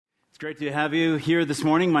Great to have you here this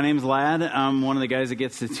morning. My name is Ladd. I'm one of the guys that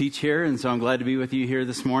gets to teach here, and so I'm glad to be with you here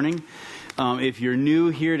this morning. If you're new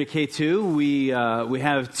here to K2, we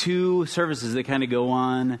have two services that kind of go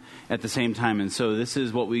on at the same time, and so this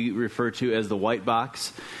is what we refer to as the white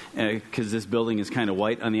box, because this building is kind of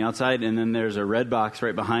white on the outside, and then there's a red box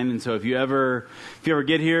right behind. And so if you ever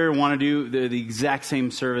get here and want to do the exact same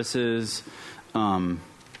services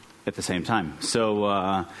at the same time,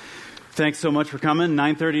 so. Thanks so much for coming,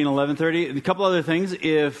 9:30 and 11:30. A couple other things.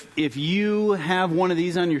 If you have one of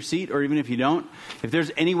these on your seat, or even if you don't, if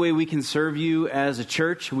there's any way we can serve you as a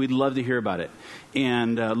church, we'd love to hear about it.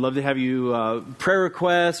 And love to have you prayer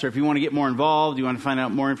requests, or if you want to get more involved, you want to find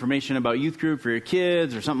out more information about youth group for your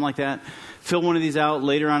kids or something like that, fill one of these out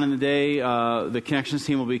later on in the day. The Connections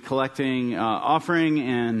team will be collecting offering,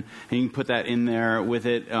 and you can put that in there with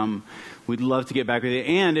it. We'd love to get back with you.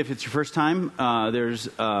 And if it's your first time, there's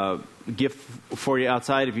a gift for you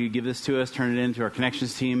outside. If you give this to us, turn it in to our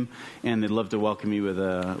Connections team, and they'd love to welcome you with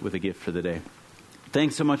a gift for the day.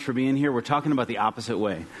 Thanks so much for being here. We're talking about the opposite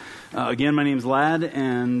way. Again, my name's Ladd,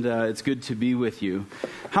 and it's good to be with you.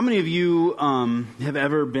 How many of you have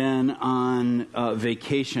ever been on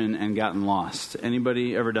vacation and gotten lost?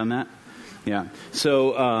 Anybody ever done that? Yeah.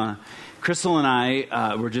 So Crystal and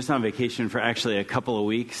I were just on vacation for actually a couple of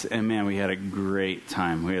weeks, and man, we had a great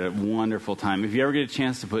time. We had a wonderful time. If you ever get a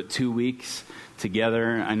chance to put 2 weeks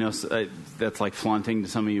together, I know that's like flaunting to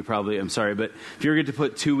some of you probably, I'm sorry, but if you ever get to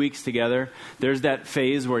put 2 weeks together, there's that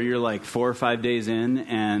phase where you're like 4 or 5 days in,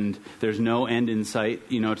 and there's no end in sight,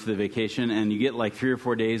 to the vacation, and you get like 3 or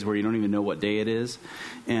 4 days where you don't even know what day it is,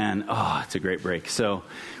 and it's a great break. So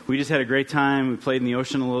we just had a great time. We played in the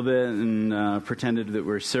ocean a little bit and pretended that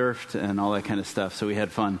we were surfed and all that kind of stuff. So we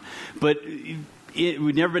had fun. But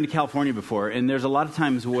we'd never been to California before, and there's a lot of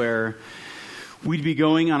times where we'd be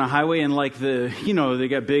going on a highway and like they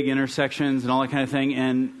got big intersections and all that kind of thing.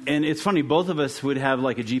 And it's funny, both of us would have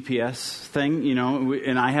like a GPS thing,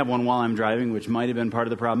 and I have one while I'm driving, which might have been part of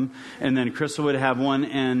the problem. And then Crystal would have one,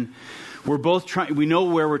 and we're both we know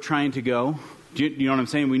where we're trying to go. Do you know what I'm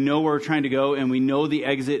saying? We know where we're trying to go, and we know the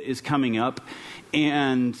exit is coming up,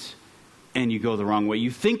 and you go the wrong way. You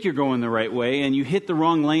think you're going the right way, and you hit the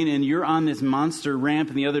wrong lane, and you're on this monster ramp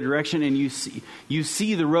in the other direction, and you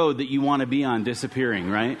see the road that you want to be on disappearing,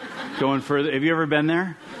 right? Going further. Have you ever been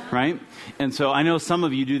there? Right? And so I know some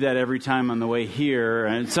of you do that every time on the way here,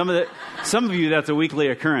 and some of you that's a weekly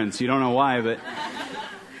occurrence. You don't know why,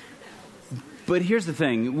 But here's the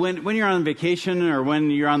thing. When you're on vacation or when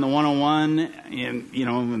you're on the 101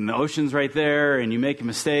 and the ocean's right there and you make a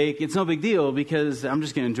mistake, it's no big deal because I'm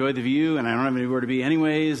just going to enjoy the view and I don't have anywhere to be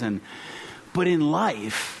anyways. But in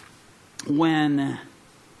life, when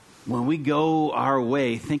we go our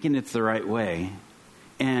way thinking it's the right way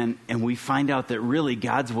and we find out that really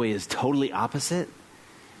God's way is totally opposite,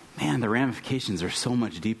 man, the ramifications are so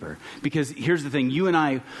much deeper. Because here's the thing, you and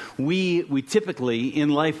I, we typically in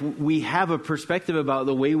life, we have a perspective about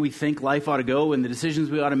the way we think life ought to go and the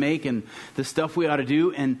decisions we ought to make and the stuff we ought to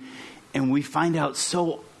do. And we find out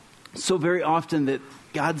so very often that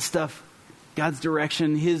God's stuff, God's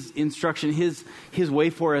direction, His instruction, His way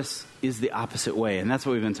for us is the opposite way. And that's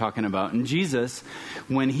what we've been talking about. And Jesus,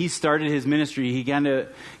 when He started His ministry, He kind of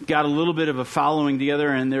got a little bit of a following together,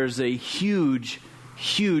 and there's a huge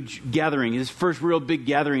gathering, His first real big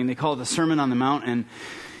gathering. They call it the Sermon on the Mount. And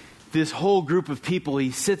this whole group of people, He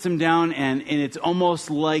sits them down, and it's almost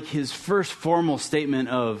like His first formal statement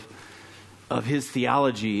of His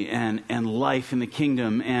theology and life in the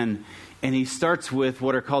kingdom. And He starts with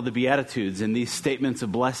what are called the Beatitudes and these statements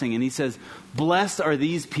of blessing. And He says, blessed are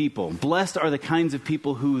these people. Blessed are the kinds of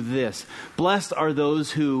people who this. Blessed are those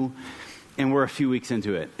who, and we're a few weeks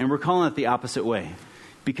into it. And we're calling it the opposite way.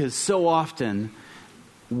 Because so often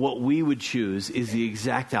what we would choose is the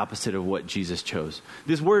exact opposite of what Jesus chose.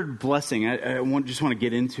 This word blessing, I just want to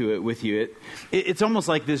get into it with you. It's almost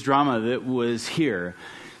like this drama that was here.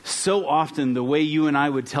 So often the way you and I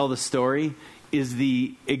would tell the story is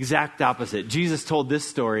the exact opposite. Jesus told this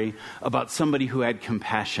story about somebody who had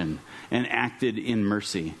compassion and acted in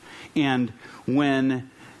mercy. And when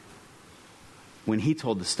He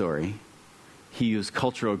told the story, He used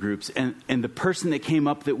cultural groups. And the person that came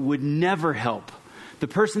up that would never help, the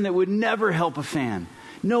person that would never help a fan.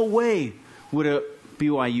 No way would a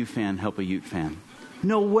BYU fan help a Ute fan.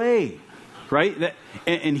 No way, right?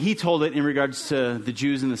 And He told it in regards to the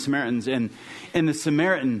Jews and the Samaritans. And the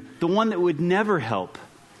Samaritan, the one that would never help,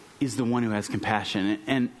 is the one who has compassion.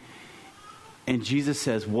 And Jesus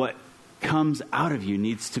says what comes out of you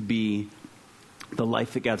needs to be the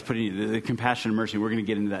life that God's put in you, the compassion and mercy. We're going to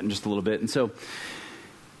get into that in just a little bit. And so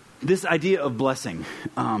this idea of blessing.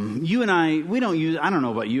 You and I don't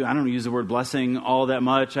know about you, I don't use the word blessing all that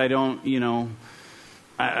much. I don't use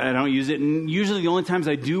it. And usually the only times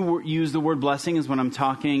I do use the word blessing is when I'm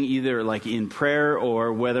talking either like in prayer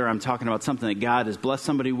or whether I'm talking about something that God has blessed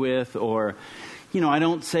somebody with, or, I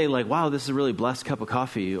don't say like, wow, this is a really blessed cup of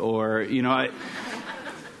coffee, or,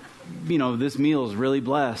 this meal is really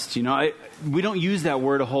blessed. We don't use that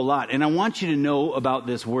word a whole lot. And I want you to know about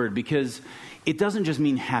this word because it doesn't just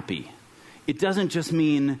mean happy. It doesn't just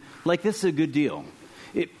mean like this is a good deal.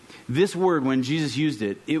 This word, when Jesus used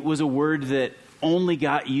it, it was a word that only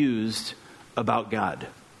got used about God.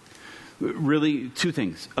 Really, two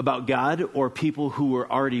things: about God or people who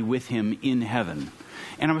were already with him in heaven.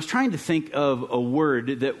 And I was trying to think of a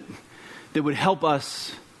word that would help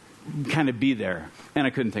us kind of be there, and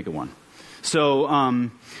I couldn't think of one. So,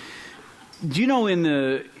 do you know in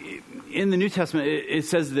the New Testament it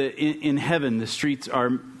says that in heaven the streets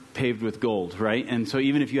are paved with gold, right? And so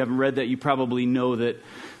even if you haven't read that, you probably know that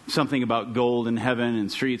something about gold in heaven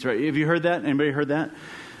and streets, right? Have you heard that? Anybody heard that?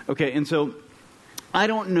 Okay, and so I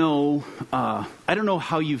don't know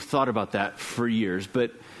how you've thought about that for years,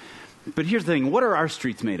 but here's the thing: what are our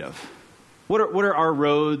streets made of? What are our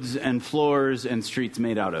roads and floors and streets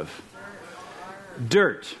made out of?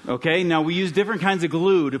 Dirt. Okay, now we use different kinds of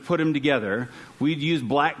glue to put them together. We'd use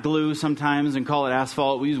black glue sometimes and call it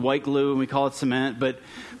asphalt. We use white glue and we call it cement, but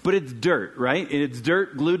it's dirt, right? It's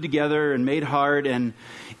dirt glued together and made hard. And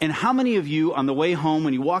how many of you on the way home,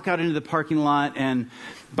 when you walk out into the parking lot, and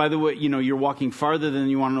by the way, you're walking farther than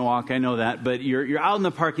you want to walk, I know that, but you're out in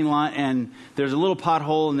the parking lot and there's a little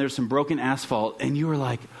pothole and there's some broken asphalt, and you were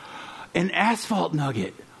like, an asphalt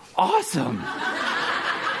nugget, awesome.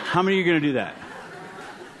 How many of you are going to do that?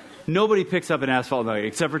 Nobody picks up an asphalt nugget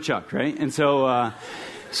except for Chuck, right? And so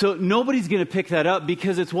nobody's going to pick that up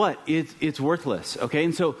because it's what? It's worthless, okay?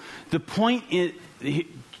 And so the point is,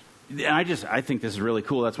 and I think this is really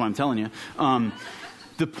cool. That's why I'm telling you.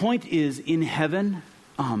 The point is, in heaven,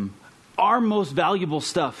 our most valuable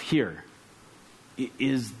stuff here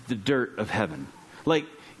is the dirt of heaven. Like,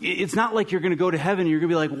 it's not like you're going to go to heaven and you're going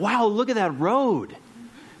to be like, wow, look at that road.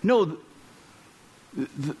 No,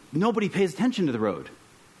 nobody pays attention to the road.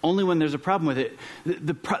 Only when there's a problem with it.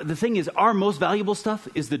 The thing is, our most valuable stuff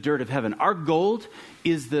is the dirt of heaven. Our gold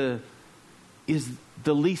is the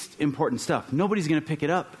least important stuff. Nobody's going to pick it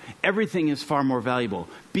up. Everything is far more valuable.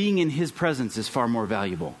 Being in his presence is far more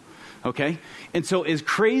valuable. Okay? And so as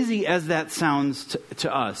crazy as that sounds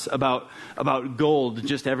to us about gold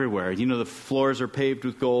just everywhere, the floors are paved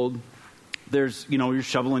with gold. There's, you're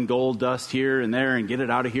shoveling gold dust here and there and get it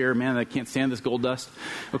out of here. Man, I can't stand this gold dust.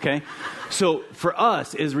 Okay? So for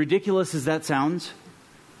us, as ridiculous as that sounds,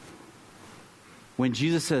 when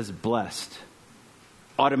Jesus says blessed,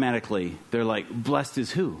 automatically they're like, blessed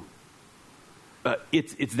is who?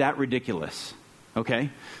 It's that ridiculous. Okay?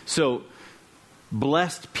 So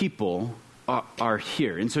blessed people are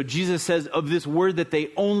here. And so Jesus says of this word that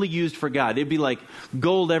they only used for God, it'd be like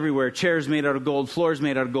gold everywhere, chairs made out of gold, floors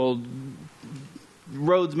made out of gold,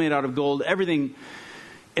 roads made out of gold, everything.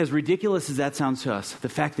 As ridiculous as that sounds to us, the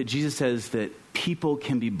fact that Jesus says that people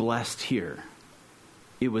can be blessed here,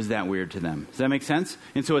 it was that weird to them. Does that make sense?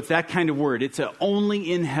 And so it's that kind of word. It's a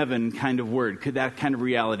only in heaven kind of word. Could that kind of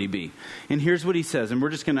reality be? And here's what he says, and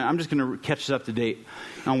I'm just going to catch us up to date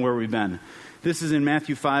on where we've been. This is in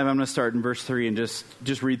Matthew 5. I'm going to start in verse 3 and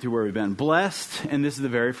just read through where we've been. Blessed, and this is the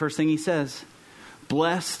very first thing he says,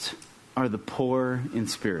 blessed are the poor in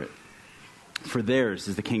spirit, for theirs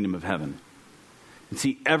is the kingdom of heaven. And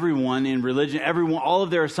see, everyone in religion, all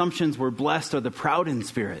of their assumptions were blessed are the proud in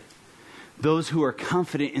spirit, those who are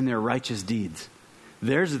confident in their righteous deeds.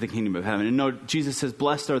 Theirs is the kingdom of heaven. And no, Jesus says,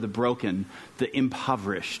 blessed are the broken, the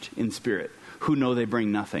impoverished in spirit, who know they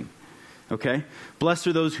bring nothing. Okay? Blessed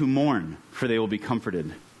are those who mourn, for they will be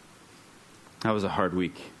comforted. That was a hard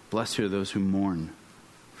week. Blessed are those who mourn,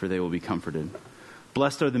 for they will be comforted.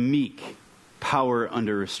 Blessed are the meek, power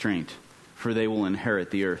under restraint, for they will inherit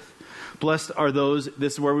the earth. Blessed are those,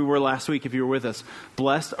 this is where we were last week if you were with us.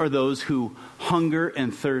 Blessed are those who hunger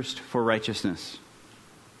and thirst for righteousness,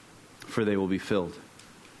 for they will be filled.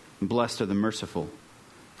 And blessed are the merciful,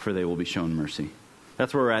 for they will be shown mercy.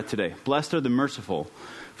 That's where we're at today. Blessed are the merciful,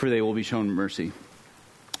 for they will be shown mercy.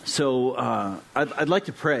 So I'd like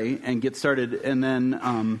to pray and get started, and then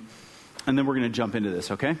we're going to jump into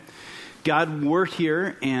this, okay? God, we're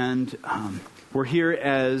here, and we're here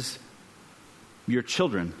as your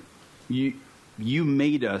children. You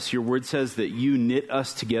made us. Your word says that you knit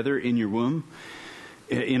us together in your womb,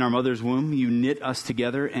 in our mother's womb. You knit us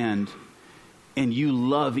together, and And you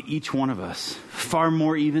love each one of us far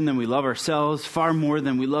more even than we love ourselves, far more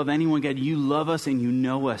than we love anyone. God, you love us and you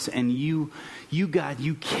know us. And you, God,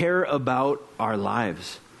 you care about our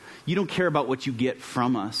lives. You don't care about what you get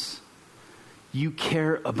from us. You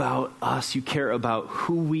care about us. You care about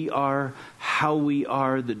who we are, how we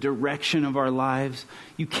are, the direction of our lives.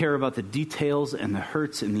 You care about the details and the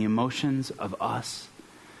hurts and the emotions of us.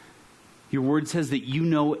 Your word says that you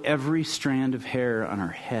know every strand of hair on our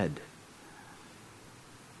head.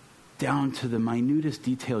 Down to the minutest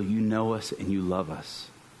detail, you know us and you love us.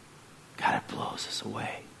 God, it blows us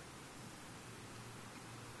away.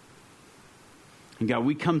 And God,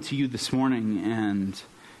 we come to you this morning and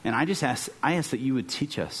I ask that you would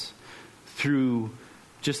teach us through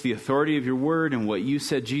just the authority of your word and what you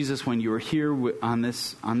said, Jesus, when you were here on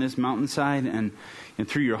this mountainside, and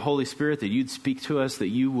through your Holy Spirit, that you'd speak to us, that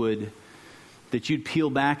you'd peel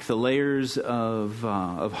back the layers of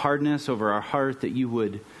hardness over our heart, that you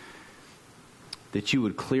would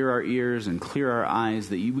clear our ears and clear our eyes,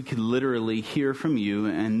 that we could literally hear from you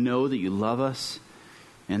and know that you love us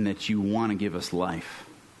and that you want to give us life.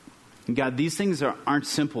 And God, these things aren't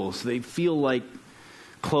simple. So they feel like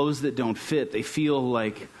clothes that don't fit. They feel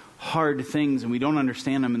like hard things and we don't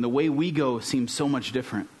understand them. And the way we go seems so much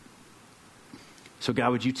different. So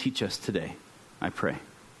God, would you teach us today? I pray.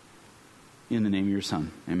 In the name of your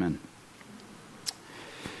Son. Amen.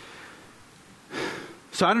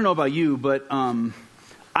 So I don't know about you, but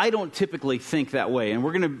I don't typically think that way. And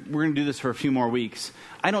we're gonna do this for a few more weeks.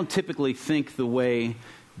 I don't typically think the way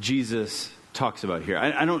Jesus talks about here.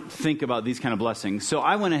 I don't think about these kind of blessings. So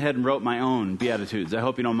I went ahead and wrote my own Beatitudes. I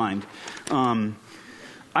hope you don't mind.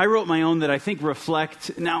 I wrote my own that I think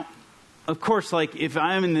reflect. Now, of course, like if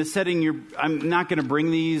I'm in this setting, I'm not going to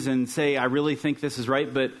bring these and say I really think this is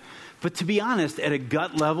right. But to be honest, at a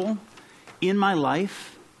gut level, in my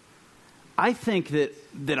life, I think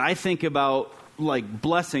that I think about like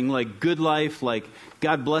blessing, like good life, like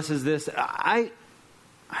God blesses this. I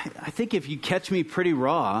think if you catch me pretty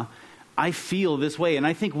raw, I feel this way. And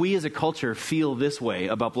I think we as a culture feel this way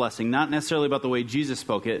about blessing, not necessarily about the way Jesus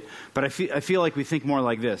spoke it, but I feel like we think more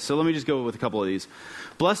like this. So let me just go with a couple of these.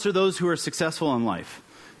 Blessed are those who are successful in life,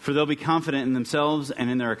 for they'll be confident in themselves and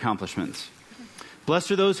in their accomplishments.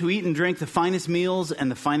 Blessed are those who eat and drink the finest meals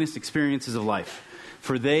and the finest experiences of life,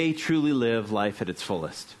 for they truly live life at its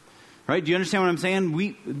fullest. Right? Do you understand what I'm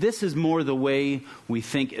saying? This is more the way we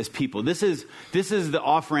think as people. This is the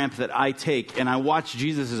off-ramp that I take, and I watch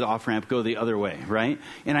Jesus' off-ramp go the other way, right?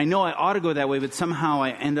 And I know I ought to go that way, but somehow I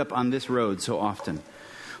end up on this road so often.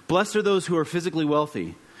 Blessed are those who are physically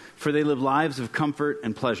wealthy, for they live lives of comfort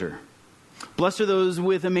and pleasure. Blessed are those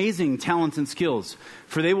with amazing talents and skills,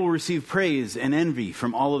 for they will receive praise and envy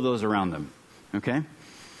from all of those around them. Okay?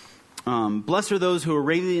 Blessed are those who are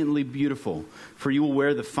radiantly beautiful, for you will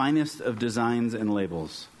wear the finest of designs and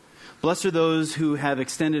labels. Blessed are those who have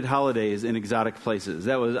extended holidays in exotic places.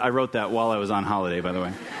 I wrote that while I was on holiday, by the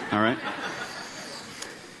way. All right.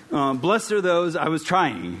 Blessed are those. I was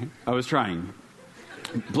trying.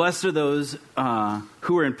 Blessed are those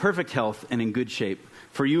who are in perfect health and in good shape,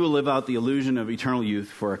 for you will live out the illusion of eternal youth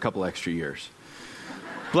for a couple extra years.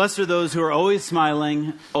 Blessed are those who are always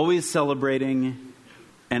smiling, always celebrating,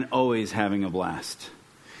 and always having a blast.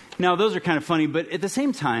 Now, those are kind of funny, but at the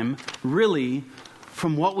same time, really,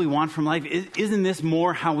 from what we want from life, isn't this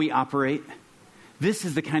more how we operate? This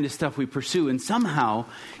is the kind of stuff we pursue, and somehow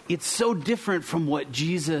it's so different from what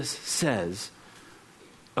Jesus says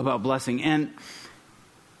about blessing. And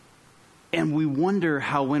we wonder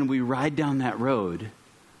how when we ride down that road,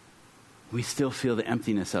 we still feel the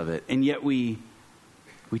emptiness of it, and yet we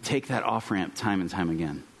take that off-ramp time and time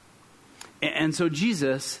again. And so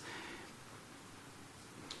Jesus,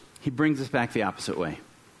 he brings us back the opposite way.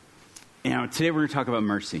 And today we're going to talk about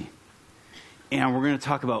mercy. And we're going to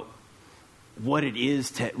talk about what it is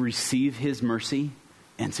to receive his mercy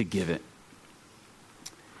and to give it.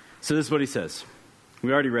 So this is what he says.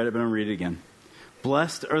 We already read it, but I'm going to read it again.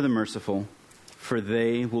 Blessed are the merciful, for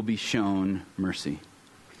they will be shown mercy.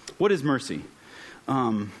 What is mercy?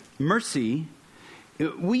 Mercy,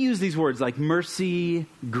 we use these words like mercy,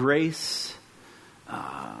 grace,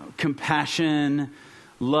 compassion,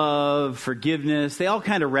 love, forgiveness. They all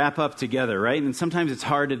kind of wrap up together, right? And sometimes it's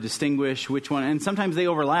hard to distinguish which one, and sometimes they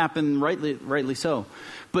overlap, and rightly so.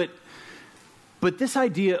 But this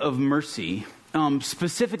idea of mercy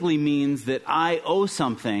specifically means that I owe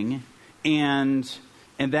something, and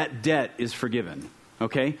that debt is forgiven.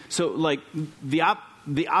 Okay, so like the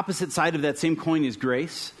opposite side of that same coin is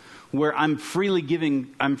grace, where I'm freely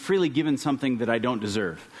given something that I don't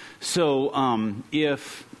deserve. So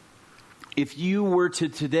if you were to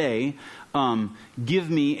today give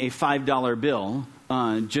me a $5 bill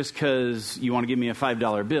just because you want to give me a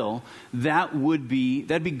 $5 bill, that'd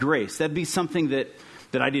be grace. That'd be something that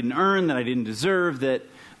I didn't earn, that I didn't deserve, that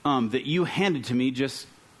you handed to me just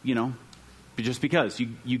because.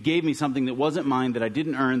 You gave me something that wasn't mine, that I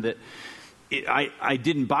didn't earn, that I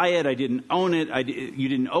didn't buy it, I didn't own it, you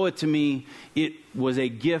didn't owe it to me. It was a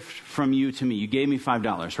gift from you to me. You gave me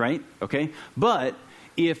 $5, right? Okay? But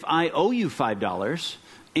if I owe you $5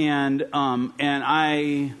 and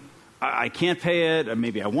I can't pay it, or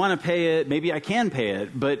maybe I want to pay it, maybe I can pay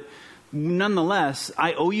it, but nonetheless,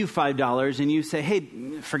 I owe you $5 and you say, hey,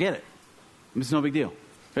 forget it. It's no big deal.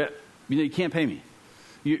 You can't pay me.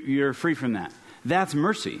 You're free from that. That's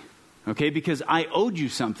mercy, okay? Because I owed you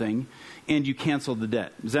something and you canceled the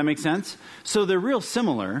debt. Does that make sense? So they're real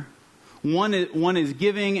similar. One is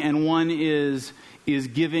giving and one is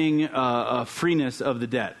giving a freeness of the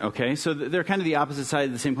debt, okay? So they're kind of the opposite side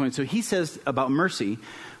of the same coin. So he says about mercy,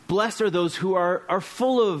 blessed are those who are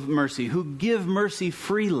full of mercy, who give mercy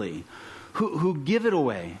freely, who give it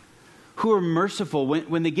away, who are merciful.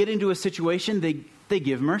 When they get into a situation, they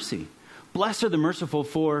give mercy. Blessed are the merciful,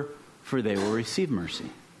 for they will receive mercy.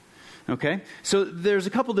 Okay? So there's a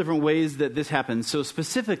couple different ways that this happens. So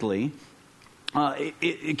specifically,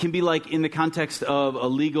 it can be like in the context of a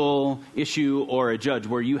legal issue or a judge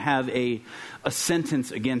where you have a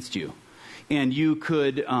sentence against you. And you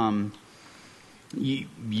could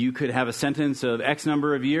you could have a sentence of X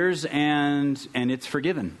number of years and it's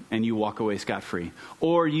forgiven and you walk away scot-free.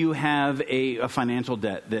 Or you have a financial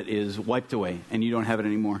debt that is wiped away and you don't have it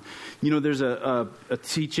anymore. There's a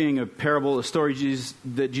teaching, a parable, a story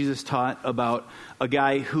that Jesus taught about a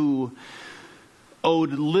guy who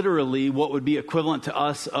owed literally what would be equivalent to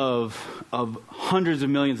us of hundreds of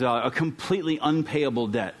millions of dollars, a completely unpayable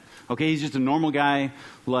debt. Okay, he's just a normal guy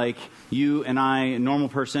like you and I, a normal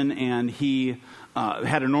person, and he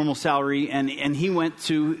had a normal salary, and he went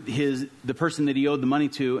to the person that he owed the money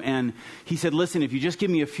to, and he said, listen, if you just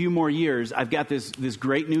give me a few more years, I've got this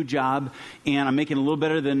great new job, and I'm making a little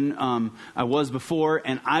better than I was before,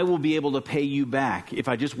 and I will be able to pay you back. If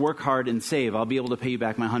I just work hard and save, I'll be able to pay you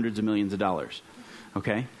back my hundreds of millions of dollars.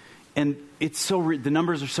 Okay? And it's the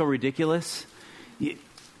numbers are so ridiculous,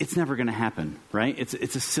 it's never going to happen, right?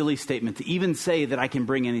 It's a silly statement to even say that I can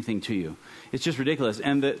bring anything to you. It's just ridiculous.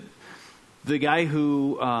 And the guy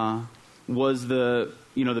who was the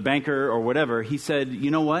banker or whatever, he said, you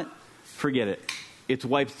know what? Forget it. It's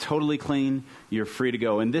wiped totally clean. You're free to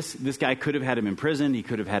go. And this guy could have had him imprisoned. He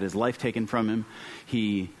could have had his life taken from him.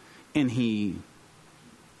 He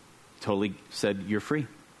totally said, you're free.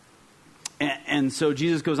 And so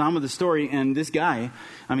Jesus goes on with the story, and this guy,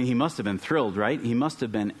 he must have been thrilled, right? He must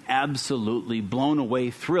have been absolutely blown away,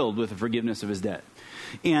 thrilled with the forgiveness of his debt.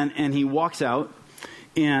 And he walks out,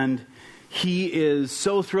 and he is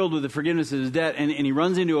so thrilled with the forgiveness of his debt, and he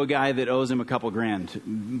runs into a guy that owes him a couple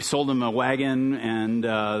grand. Sold him a wagon, and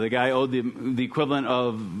the guy owed the equivalent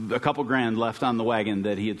of a couple grand left on the wagon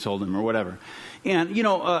that he had sold him or whatever. And,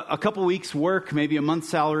 a couple weeks' work, maybe a month's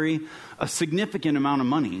salary, a significant amount of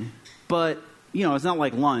money. But, it's not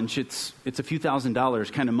like lunch. It's a few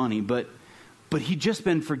 $1,000s kind of money. But he'd just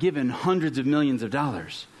been forgiven hundreds of millions of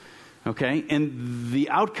dollars. Okay? And the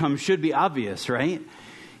outcome should be obvious, right?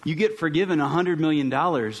 You get forgiven $100 million.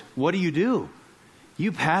 What do?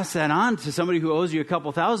 You pass that on to somebody who owes you a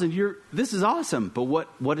couple thousand. This is awesome. But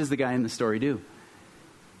what does the guy in the story do?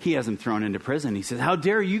 He has him thrown into prison. He says, how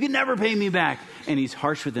dare you? You can never pay me back. And he's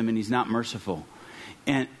harsh with him and he's not merciful.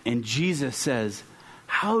 And Jesus says,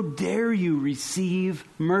 how dare you receive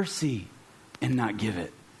mercy and not give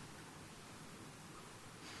it?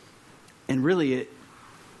 And really,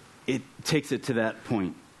 it takes it to that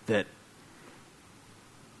point that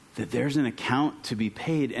there's an account to be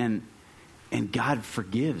paid, and God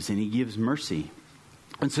forgives and he gives mercy.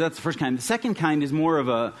 And so that's the first kind. The second kind is more of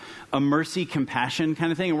a mercy, compassion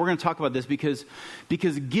kind of thing. And we're going to talk about this because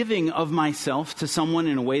giving of myself to someone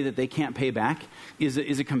in a way that they can't pay back is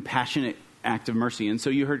a compassionate act of mercy. And so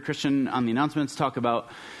you heard Christian on the announcements talk about,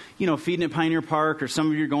 feeding at Pioneer Park, or some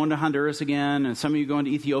of you are going to Honduras again, and some of you are going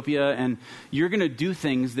to Ethiopia, and you're going to do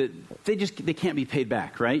things that they can't be paid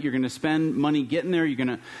back, right? You're going to spend money getting there.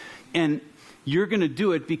 You're going to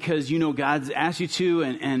do it because God's asked you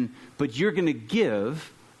to, but you're going to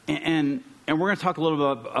give, and we're going to talk a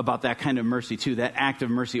little bit about that kind of mercy too, that act of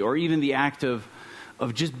mercy, or even the act of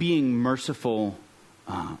just being merciful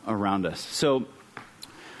around us.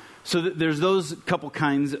 So there's those couple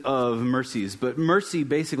kinds of mercies. But mercy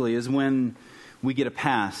basically is when we get a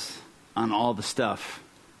pass on all the stuff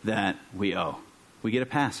that we owe. We get a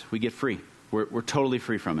pass. We get free. We're totally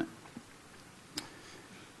free from it.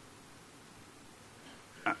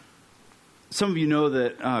 some of you know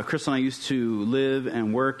that Crystal and I used to live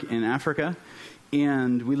and work in Africa,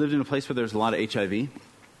 and we lived in a place where there's a lot of HIV.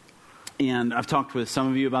 And I've talked with some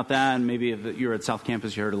of you about that, and maybe if you're at South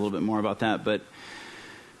Campus, you heard a little bit more about that. But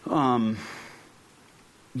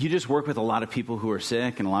you just work with a lot of people who are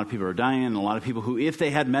sick, and a lot of people are dying, and a lot of people who, if they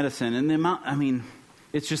had medicine, and the amount, I mean,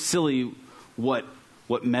 it's just silly what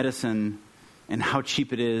medicine and how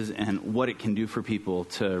cheap it is and what it can do for people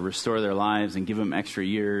to restore their lives and give them extra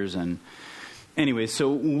years. And anyway,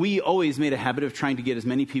 so we always made a habit of trying to get as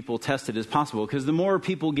many people tested as possible, because the more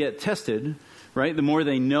people get tested, right, the more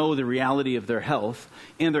they know the reality of their health,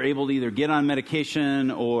 and they're able to either get on medication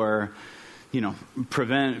or,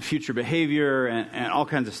 prevent future behavior and all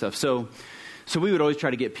kinds of stuff. So we would always try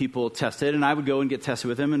to get people tested, and I would go and get tested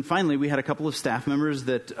with them. And finally, we had a couple of staff members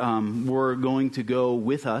that were going to go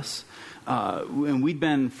with us. And we'd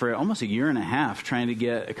been for almost a year and a half trying to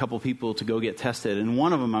get a couple people to go get tested. And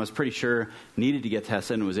one of them I was pretty sure needed to get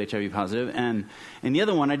tested and was HIV positive. And the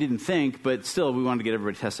other one I didn't think, but still we wanted to get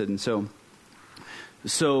everybody tested. And so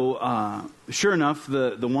sure enough,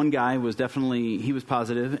 the one guy was he was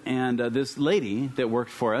positive. And this lady that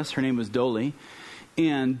worked for us, her name was Dolly.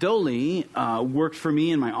 And Dolly worked for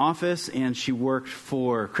me in my office, and she worked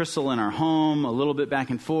for Crystal in our home a little bit back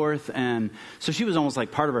and forth. And so she was almost like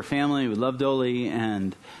part of our family. We loved Dolly.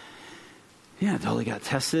 And yeah, Dolly got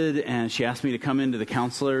tested, and she asked me to come into the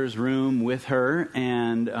counselor's room with her.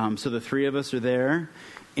 And so the three of us are there,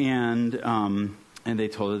 and they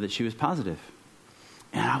told her that she was positive.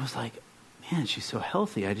 And I was like, man, she's so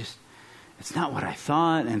healthy. It's not what I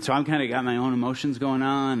thought. And so I'm kind of got my own emotions going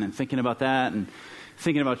on and thinking about that, and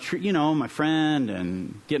thinking about, my friend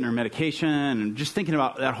and getting her medication, and just thinking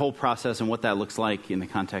about that whole process and what that looks like in the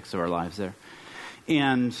context of our lives there.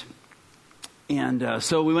 And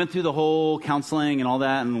so we went through the whole counseling and all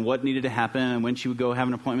that, and what needed to happen, and when she would go have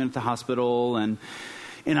an appointment at the hospital. And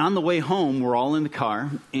on the way home, we're all in the car,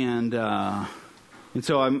 and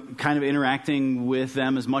so I'm kind of interacting with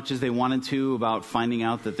them as much as they wanted to about finding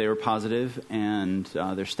out that they were positive and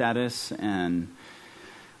their status. And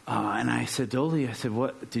I said, Dolly,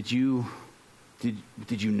 what did you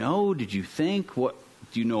know? Did you think? What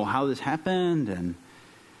do you know how this happened? And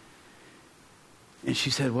she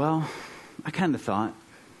said, well, I kind of thought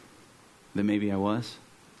that maybe I was.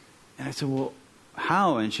 And I said, well,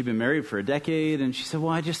 how? And she'd been married for a decade, and she said,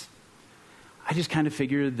 well, I just kind of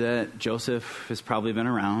figured that Joseph has probably been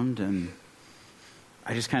around, and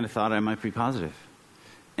I just kind of thought I might be positive.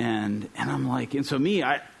 And I'm like, and so me,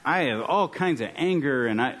 I have all kinds of anger,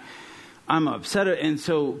 and I'm upset. And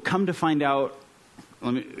so come to find out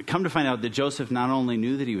that Joseph not only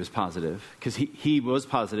knew that he was positive, because he was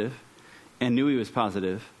positive and knew he was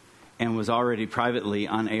positive and was already privately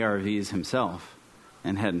on ARVs himself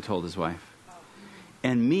and hadn't told his wife.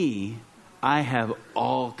 And me, I have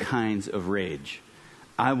all kinds of rage.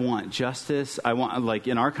 I want justice. I want, like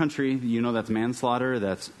in our country, that's manslaughter.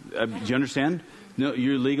 That's, do you understand? No,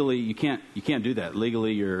 you're legally, you can't do that.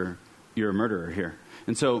 Legally, you're a murderer here.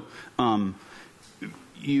 And so, I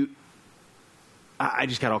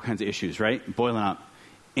just got all kinds of issues, right? Boiling up.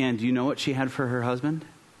 And do you know what she had for her husband?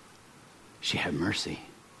 She had mercy.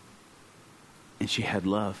 And she had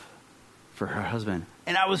love for her husband.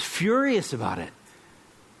 And I was furious about it.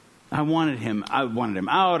 I wanted him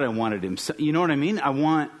out. I wanted him, you know what I mean? I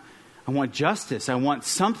want justice. I want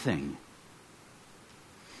something.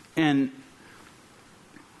 And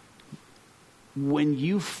when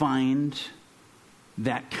you find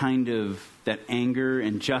that anger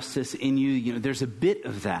and justice in you, there's a bit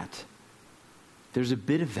of that. There's a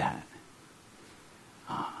bit of that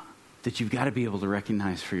that you've got to be able to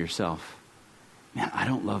recognize for yourself. Man, I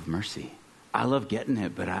don't love mercy. I love getting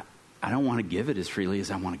it, but I don't want to give it as freely as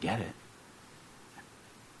I want to get it.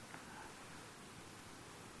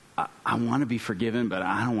 I want to be forgiven, but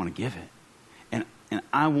I don't want to give it. And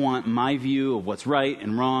I want my view of what's right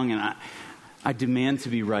and wrong, and I demand to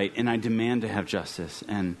be right, and I demand to have justice.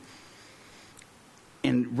 And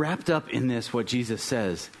wrapped up in this, what Jesus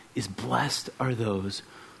says is, blessed are those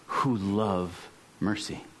who love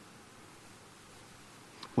mercy.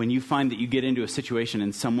 When you find that you get into a situation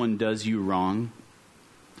and someone does you wrong,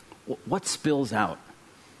 what spills out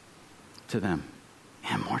to them?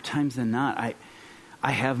 And more times than not,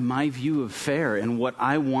 I have my view of fair and what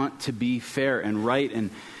I want to be fair and right, and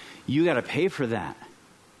you got to pay for that.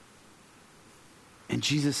 And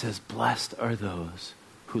Jesus says, blessed are those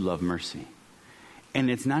who love mercy. And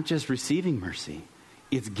it's not just receiving mercy,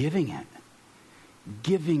 it's giving it.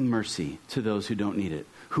 Giving mercy to those who don't need it,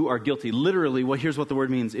 who are guilty. Literally, here's what the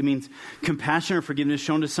word means. It means compassion or forgiveness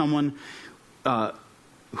shown to someone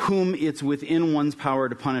whom it's within one's power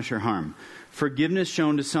to punish or harm. forgiveness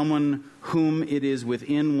shown to someone whom it is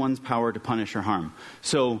within one's power to punish or harm.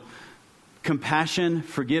 So compassion,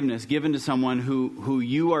 forgiveness given to someone who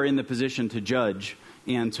you are in the position to judge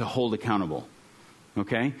and to hold accountable.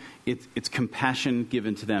 Okay? It's compassion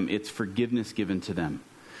given to them. It's forgiveness given to them.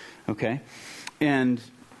 Okay? And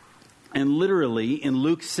literally in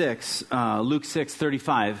Luke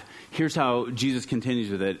 6:35, here's how Jesus continues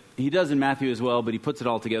with it. He does in Matthew as well, but he puts it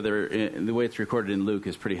all together. The way it's recorded in Luke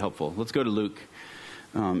is pretty helpful. Let's go to Luke,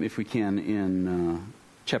 if we can, in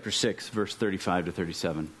chapter 6, verse 35 to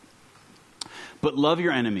 37. But love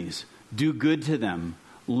your enemies, do good to them,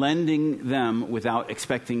 lending them without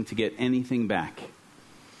expecting to get anything back.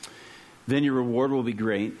 Then your reward will be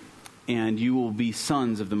great, and you will be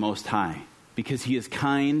sons of the Most High, because he is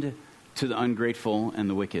kind to the ungrateful and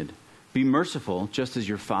the wicked. Be merciful, just as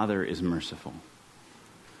your Father is merciful.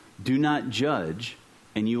 Do not judge,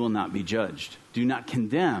 and you will not be judged. Do not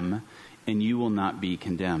condemn, and you will not be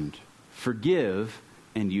condemned. Forgive,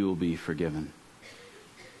 and you will be forgiven.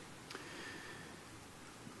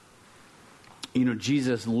 You know,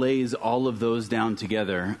 Jesus lays all of those down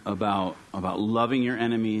together about loving your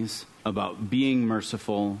enemies, about being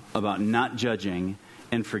merciful, about not judging,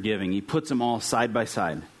 and forgiving. He puts them all side by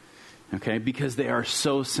side, okay, because they are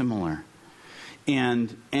so similar.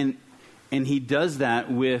 And he does that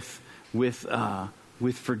with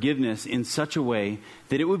forgiveness in such a way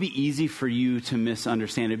that it would be easy for you to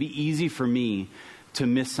misunderstand. It'd be easy for me to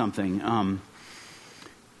miss something.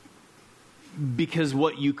 Because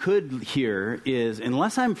what you could hear is,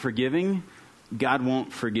 unless I'm forgiving, God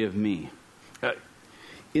won't forgive me.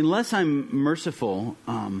 Unless I'm merciful,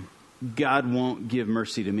 God won't give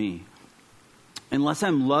mercy to me. Unless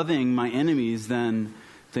I'm loving my enemies, then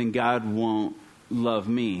God won't love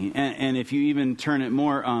me. And if you even turn it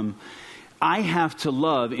more, I have to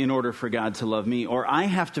love in order for God to love me, or I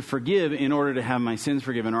have to forgive in order to have my sins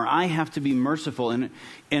forgiven, or I have to be merciful. And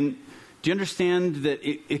do you understand that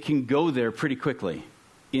it can go there pretty quickly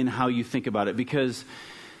in how you think about it? Because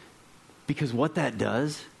what that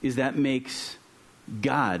does is that makes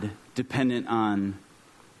God dependent on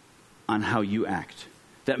how you act.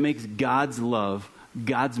 That makes God's love,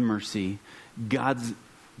 God's mercy, God's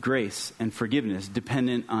grace and forgiveness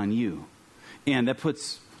dependent on you. And that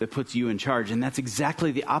puts you in charge. And that's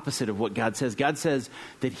exactly the opposite of what God says. God says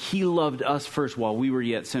that he loved us first while we were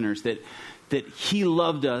yet sinners, that he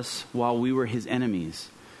loved us while we were his enemies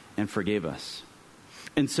and forgave us.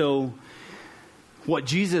 And so what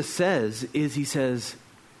Jesus says is, he says,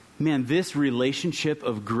 man, this relationship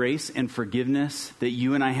of grace and forgiveness that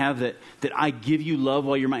you and I have, that I give you love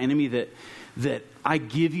while you're my enemy, that I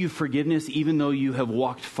give you forgiveness even though you have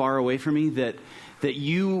walked far away from me, that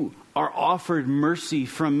you are offered mercy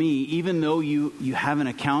from me even though you have an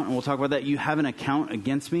account, and we'll talk about that, you have an account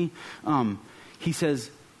against me. He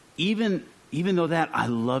says, even though that, I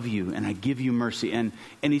love you and I give you mercy. And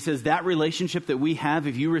he says that relationship that we have,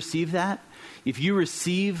 if you receive that, if you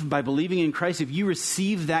receive by believing in Christ, if you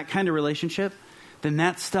receive that kind of relationship, then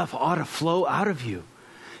that stuff ought to flow out of you.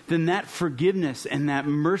 Then that forgiveness and that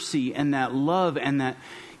mercy and that love and that,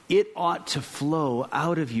 it ought to flow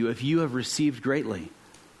out of you if you have received greatly.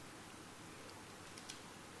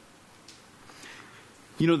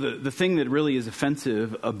 You know, the thing that really is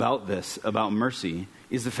offensive about this, about mercy,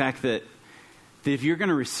 is the fact that if you're going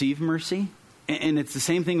to receive mercy, and it's the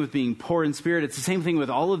same thing with being poor in spirit, it's the same thing with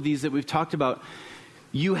all of these that we've talked about,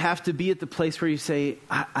 you have to be at the place where you say,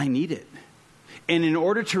 I need it. And in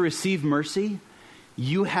order to receive mercy,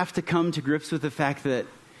 you have to come to grips with the fact that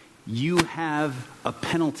you have a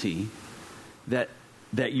penalty that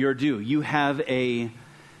you're due. You have a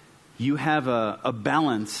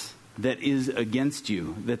balance that is against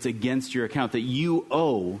you, that's against your account, that you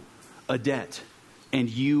owe a debt, and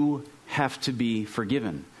you have to be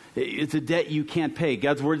forgiven. It's a debt you can't pay.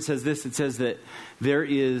 God's word says this. It says that there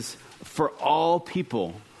is, for all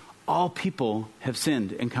people have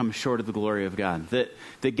sinned and come short of the glory of God.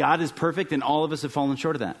 That God is perfect and all of us have fallen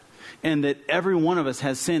short of that. And that every one of us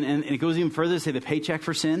has sin. And it goes even further to say the paycheck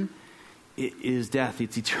for sin is death.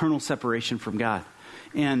 It's eternal separation from God.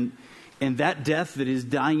 And that death that is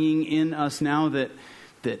dying in us now, that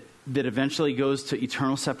eventually goes to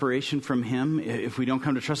eternal separation from him if we don't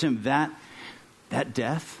come to trust him, that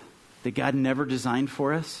death that God never designed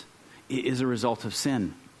for us is a result of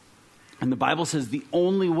sin. And the Bible says the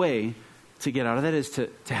only way to get out of that is to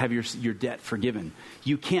have your debt forgiven.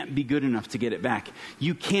 You can't be good enough to get it back.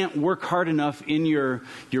 You can't work hard enough in your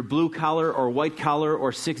blue collar or white collar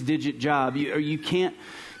or 6-digit job. You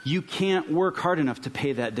can't work hard enough to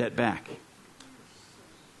pay that debt back.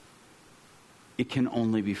 It can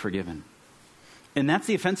only be forgiven. And that's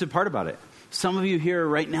the offensive part about it. Some of you here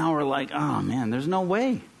right now are like, oh man, there's no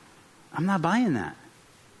way. I'm not buying that.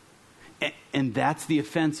 And that's the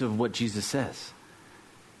offense of what Jesus says.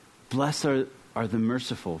 Blessed are the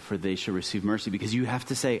merciful, for they shall receive mercy. Because you have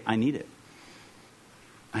to say, I need it.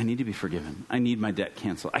 I need to be forgiven. I need my debt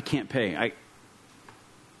canceled. I can't pay.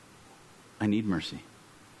 I need mercy.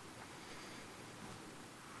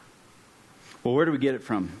 Well, where do we get it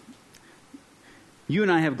from? You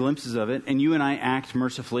and I have glimpses of it, and you and I act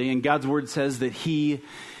mercifully. And God's word says that He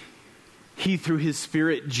through His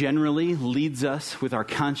Spirit generally leads us with our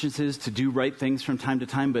consciences to do right things from time to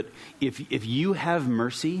time. But if you have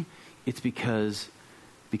mercy, it's because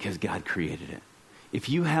God created it. If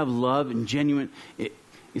you have love and genuine,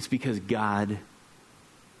 it's because God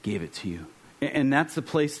gave it to you. And that's the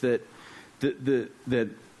place that that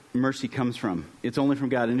mercy comes from. It's only from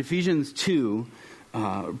God. In Ephesians 2,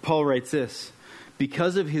 Paul writes this: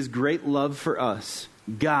 because of His great love for us,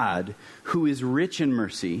 God, who is rich in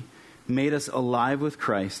mercy, made us alive with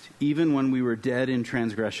Christ, even when we were dead in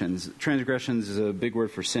transgressions. Transgressions is a big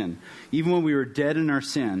word for sin. Even when we were dead in our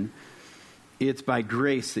sin, it's by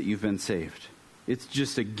grace that you've been saved. It's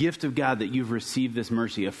just a gift of God that you've received this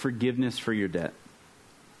mercy, a forgiveness for your debt.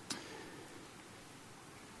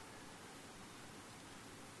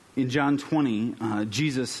 In John 20,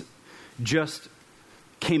 Jesus just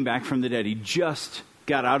came back from the dead. He just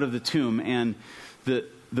got out of the tomb, and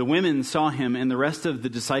the women saw him, and the rest of the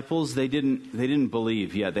disciples, they didn't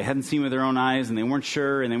believe yet. They hadn't seen with their own eyes, and they weren't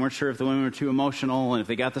sure if the women were too emotional, and if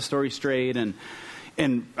they got the story straight, and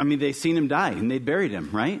I mean, they seen him die, and they buried him,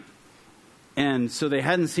 right? And so they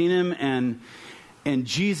hadn't seen him, and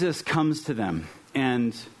Jesus comes to them,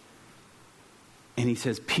 and He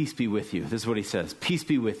says, peace be with you. This is what He says: peace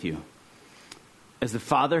be with you. As the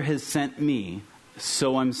Father has sent me,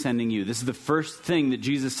 so I'm sending you. This is the first thing that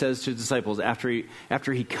Jesus says to His disciples after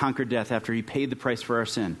he conquered death, after He paid the price for our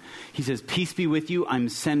sin. He says, peace be with you, I'm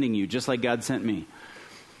sending you, just like God sent me.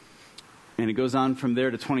 And it goes on from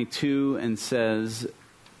there to 22 and says,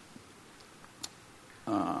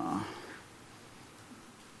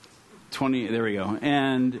 20, there we go.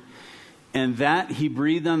 And that He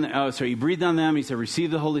breathed on He breathed on them. He said,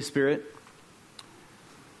 receive the Holy Spirit.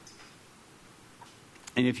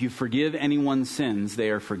 And if you forgive anyone's sins, they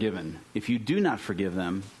are forgiven. If you do not forgive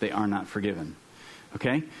them, they are not forgiven.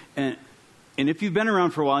 Okay? And if you've been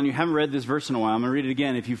around for a while and you haven't read this verse in a while, I'm going to read it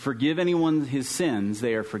again. If you forgive anyone his sins,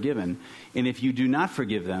 they are forgiven. And if you do not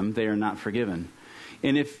forgive them, they are not forgiven.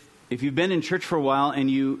 And if you've been in church for a while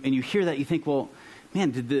and you hear that, you think, well,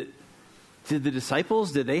 man, did the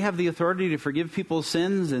disciples, did they have the authority to forgive people's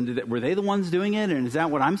sins? And were they the ones doing it? And is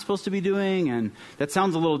that what I'm supposed to be doing? And that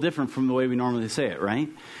sounds a little different from the way we normally say it, right?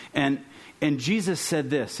 And Jesus said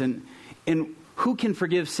this, and who can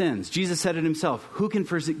forgive sins? Jesus said it Himself. Who can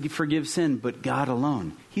forgive sin but God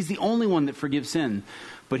alone? He's the only one that forgives sin.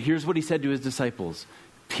 But here's what He said to His disciples: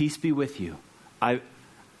 peace be with you. I've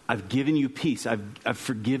given you peace. I've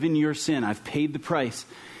forgiven your sin. I've paid the price.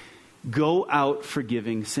 Go out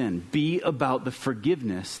forgiving sin. Be about the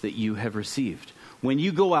forgiveness that you have received. When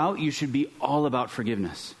you go out, you should be all about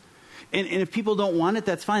forgiveness. And if people don't want it,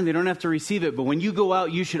 that's fine. They don't have to receive it. But when you go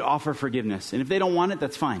out, you should offer forgiveness. And if they don't want it,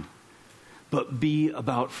 that's fine. But be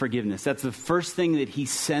about forgiveness. That's the first thing that He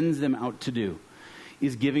sends them out to do,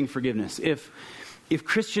 is giving forgiveness. If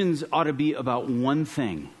Christians ought to be about one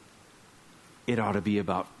thing, it ought to be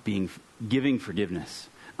about giving forgiveness.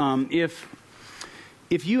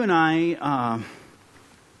 If you and I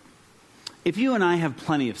have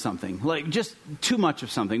plenty of something, like just too much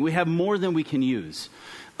of something, we have more than we can use,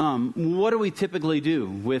 what do we typically do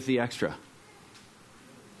with the extra?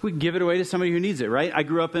 We give it away to somebody who needs it, right? I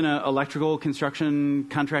grew up in an electrical construction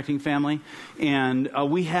contracting family, and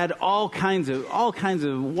we had all kinds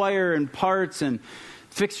of wire and parts and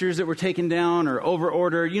fixtures that were taken down or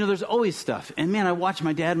over-ordered. You know, there's always stuff. And man, I watched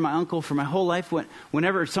my dad and my uncle for my whole life.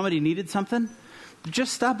 Whenever somebody needed something,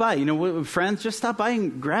 just stop by. You know, friends, just stop by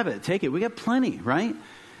and grab it, take it. We got plenty, right?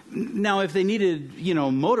 Now, if they needed,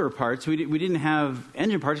 motor parts, we didn't have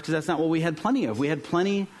engine parts because that's not what we had plenty of. We had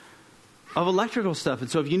plenty of electrical stuff. And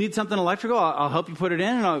so if you need something electrical, I'll help you put it in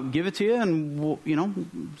and I'll give it to you and we'll,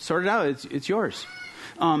 sort it out. It's yours.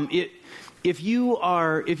 If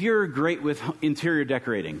you're great with interior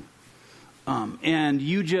decorating, and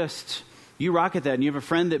you rock at that, and you have a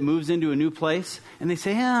friend that moves into a new place, and they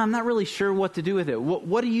say, I'm not really sure what to do with it.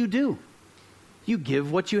 What do? You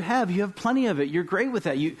give what you have. You have plenty of it. You're great with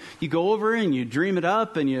that. You go over and you dream it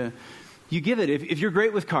up, and you give it. If you're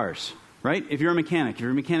great with cars, right? If you're a mechanic, if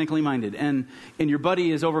you're mechanically minded, and your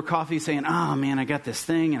buddy is over coffee saying, man, I got this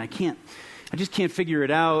thing, and I just can't figure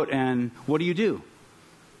it out, and what do?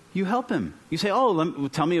 You help him. You say,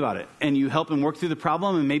 tell me about it. And you help him work through the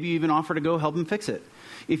problem, and maybe you even offer to go help him fix it.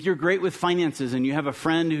 If you're great with finances and you have a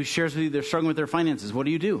friend who shares with you they're struggling with their finances, what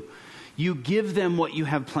do? You give them what you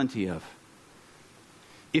have plenty of.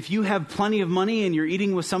 If you have plenty of money and you're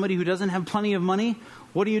eating with somebody who doesn't have plenty of money,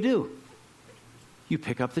 what do? You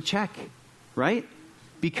pick up the check, right?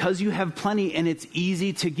 Because you have plenty, and it's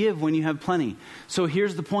easy to give when you have plenty. So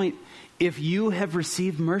here's the point. If you have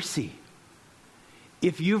received mercy,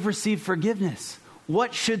 if you've received forgiveness,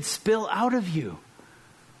 what should spill out of you?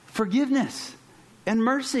 Forgiveness and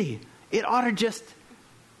mercy. It ought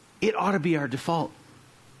to be our default.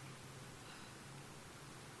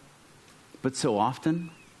 But so often,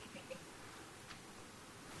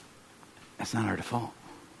 that's not our default.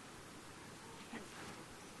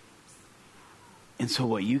 And so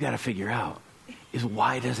what you got to figure out is,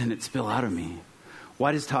 why doesn't it spill out of me?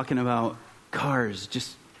 Why does talking about cars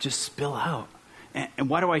just spill out? And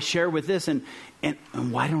why do I share with this? And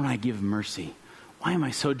why don't I give mercy? Why am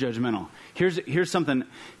I so judgmental? Here's something.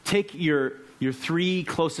 Take your 3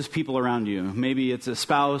 closest people around you. Maybe it's a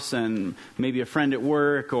spouse and maybe a friend at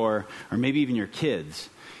work or maybe even your kids.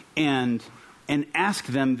 And ask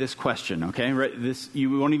them this question, okay?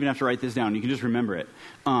 You won't even have to write this down. You can just remember it.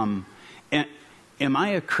 Am I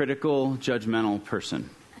a critical, judgmental person?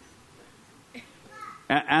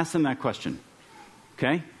 Ask them that question,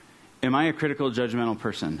 okay? Am I a critical, judgmental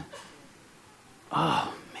person?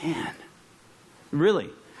 Oh, man. Really?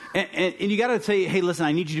 And you got to say, hey, listen,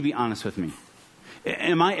 I need you to be honest with me.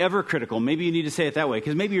 Am I ever critical? Maybe you need to say it that way,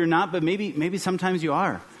 because maybe you're not, but maybe sometimes you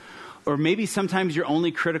are. Or maybe sometimes you're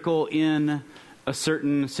only critical in a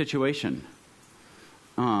certain situation.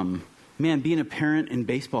 Man, being a parent in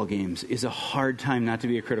baseball games is a hard time not to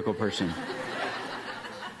be a critical person.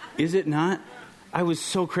 Is it not? I was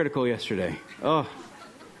so critical yesterday. Oh,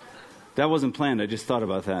 that wasn't planned. I just thought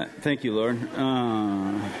about that. Thank you, Lord.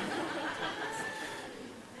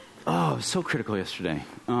 I was so critical yesterday.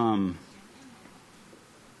 Am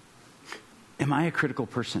I a critical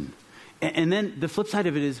person? And then the flip side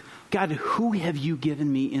of it is, God, who have you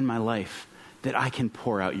given me in my life that I can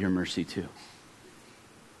pour out your mercy to?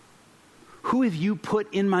 Who have you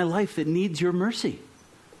put in my life that needs your mercy?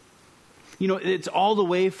 It's all the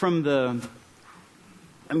way from the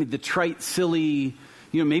trite, silly,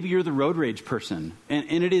 maybe you're the road rage person. And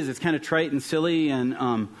it's kind of trite and silly.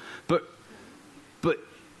 And, but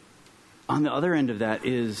on the other end of that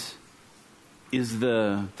is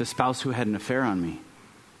the spouse who had an affair on me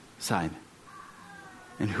side.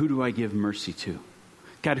 And who do I give mercy to?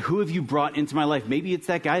 God, who have you brought into my life? Maybe it's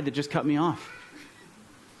that guy that just cut me off.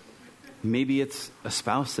 Maybe it's a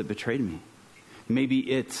spouse that betrayed me. Maybe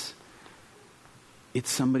it's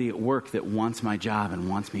somebody at work that wants my job and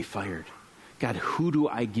wants me fired. God, who do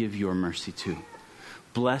I give your mercy to?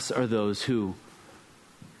 Blessed are those who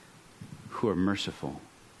are merciful,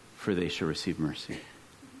 for they shall receive mercy.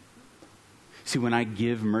 See, when I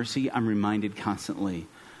give mercy, I'm reminded constantly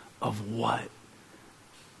of what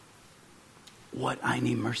I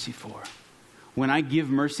need mercy for. When I give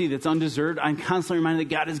mercy that's undeserved, I'm constantly reminded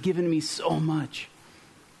that God has given me so much.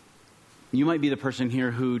 You might be the person here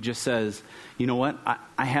who just says, you know what?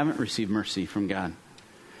 I haven't received mercy from God.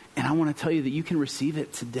 And I want to tell you that you can receive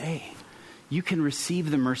it today. You can receive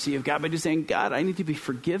the mercy of God by just saying, God, I need to be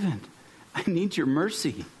forgiven. I need your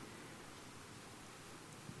mercy.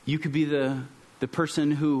 You could be the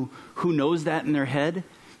person who knows that in their head,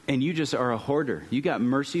 and you just are a hoarder. You got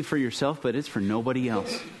mercy for yourself, but it's for nobody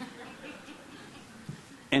else.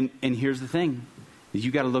 And here's the thing. You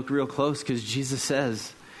got to look real close, because Jesus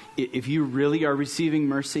says, if you really are receiving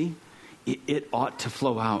mercy, it ought to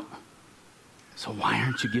flow out. So why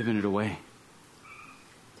aren't you giving it away?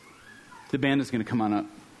 The band is going to come on up.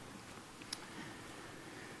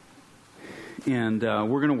 And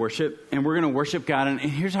we're going to worship. And we're going to worship God. And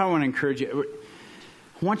here's how I want to encourage you.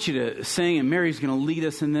 I want you to sing, and Mary's going to lead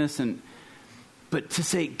us in this. But to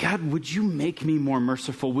say, God, would you make me more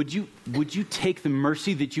merciful? Would you take the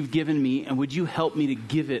mercy that you've given me, and would you help me to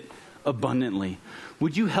give it abundantly?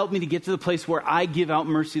 Would you help me to get to the place where I give out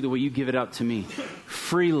mercy the way you give it out to me?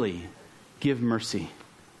 Freely give mercy.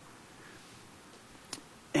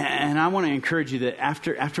 And I want to encourage you that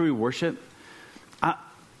after we worship,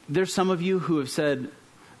 there's some of you who have said,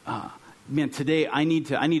 man, today I need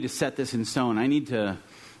to set this in stone. I need to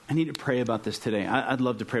pray about this today. I'd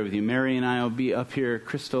love to pray with you. Mary and I will be up here.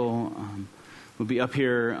 Crystal will be up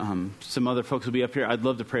here. Some other folks will be up here. I'd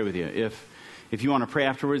love to pray with you. If you want to pray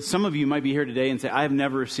afterwards, some of you might be here today and say, I've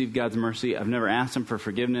never received God's mercy. I've never asked him for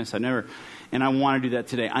forgiveness. And I want to do that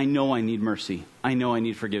today. I know I need mercy. I know I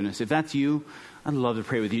need forgiveness. If that's you, I'd love to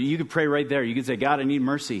pray with you. You could pray right there. You could say, God, I need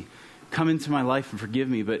mercy. Come into my life and forgive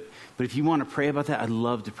me. But if you want to pray about that, I'd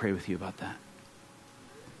love to pray with you about that.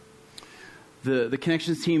 The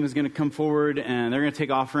Connections team is going to come forward and they're going to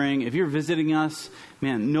take offering. If you're visiting us,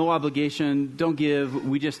 man, no obligation. Don't give.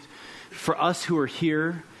 For us who are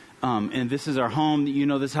here, and this is our home,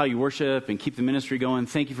 this is how you worship and keep the ministry going.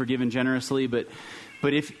 Thank you for giving generously. But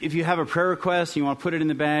if you have a prayer request, you want to put it in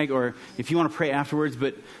the bag, or if you want to pray afterwards,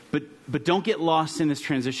 but don't get lost in this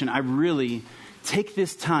transition. I really take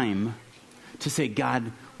this time to say,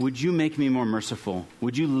 God, would you make me more merciful?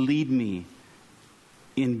 Would you lead me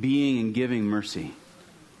in being and giving mercy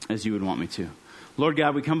as you would want me to? Lord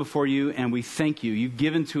God, we come before you and we thank you. You've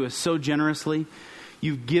given to us so generously.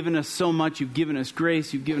 You've given us so much. You've given us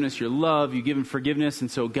grace. You've given us your love. You've given forgiveness. And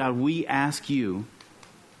so, God, we ask you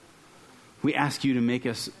to make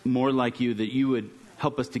us more like you, that you would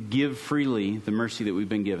help us to give freely the mercy that we've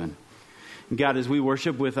been given. And God, as we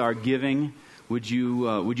worship with our giving, would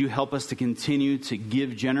you help us to continue to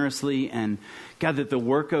give generously? And God, that the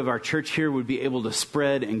work of our church here would be able to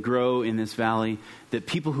spread and grow in this valley, that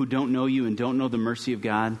people who don't know you and don't know the mercy of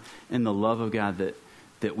God and the love of God,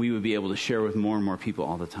 that we would be able to share with more and more people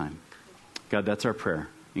all the time. God, that's our prayer.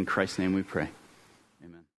 In Christ's name we pray.